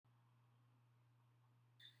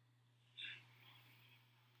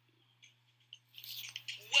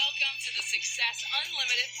Stress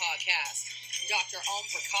Unlimited podcast. Dr. Om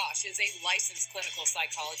Prakash is a licensed clinical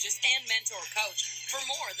psychologist and mentor coach for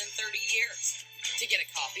more than 30 years. To get a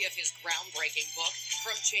copy of his groundbreaking book,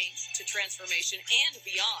 From Change to Transformation and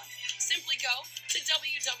Beyond, simply go to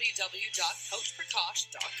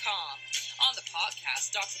www.coachprakash.com. On the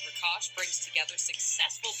podcast, Dr. Prakash brings together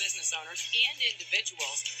successful business owners and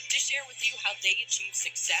individuals to share with you how they achieve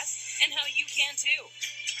success and how you can too.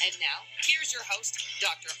 And now, here's your host,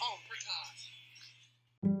 Dr. Om Prakash.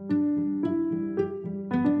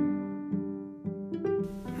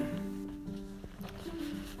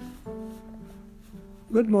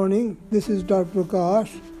 Good morning. This is Dr.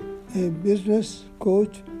 Prakash, a business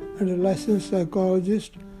coach and a licensed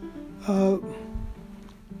psychologist.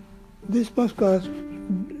 This podcast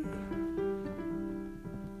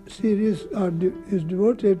series is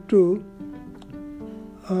devoted to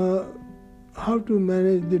how to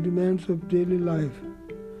manage the demands of daily life.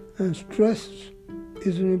 And stress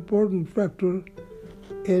is an important factor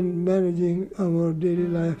in managing our daily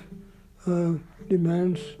life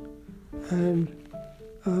demands. And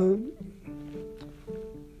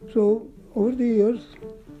so over the years,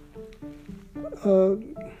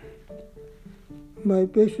 my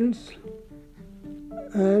patients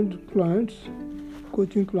and clients,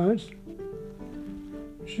 coaching clients,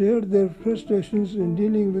 shared their frustrations in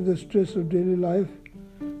dealing with the stress of daily life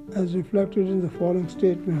as reflected in the following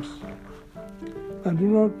statements. I do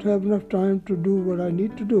not have enough time to do what I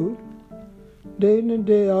need to do. Day in and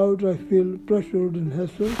day out, I feel pressured and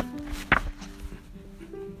hassled.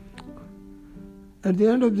 At the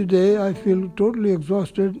end of the day, I feel totally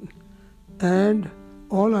exhausted, and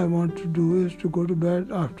all I want to do is to go to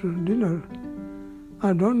bed after dinner.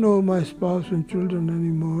 I don't know my spouse and children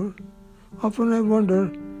anymore. Often I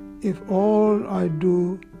wonder if all I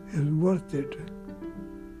do is worth it.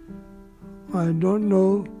 I don't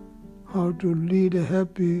know how to lead a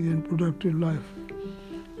happy and productive life.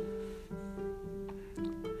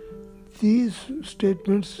 These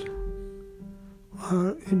statements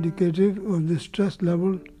are indicative of the stress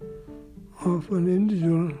level of an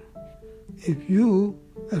individual. If you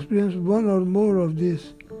experience one or more of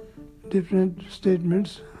these different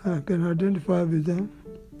statements, I can identify with them,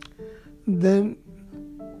 then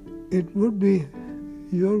it would be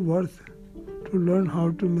your worth to learn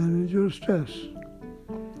how to manage your stress.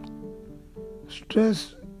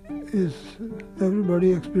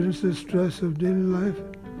 Everybody experiences stress of daily life,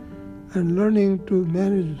 and learning to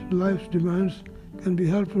manage life's demands can be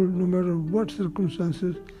helpful no matter what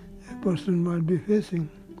circumstances a person might be facing.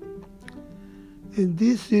 In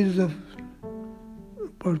this series of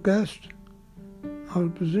podcasts, I'll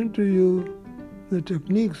present to you the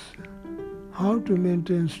techniques how to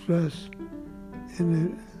maintain stress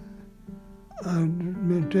and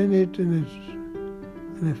maintain it in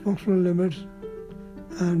a functional limits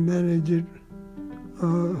and manage it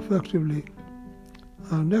effectively.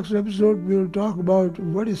 Next episode, we will talk about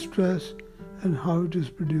what is stress and how it is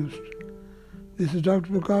produced. This is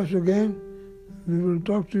Dr. Prakash again. We will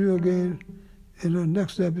talk to you again in our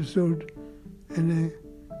next episode in a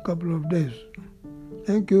couple of days.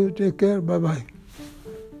 Thank you. Take care. Bye-bye.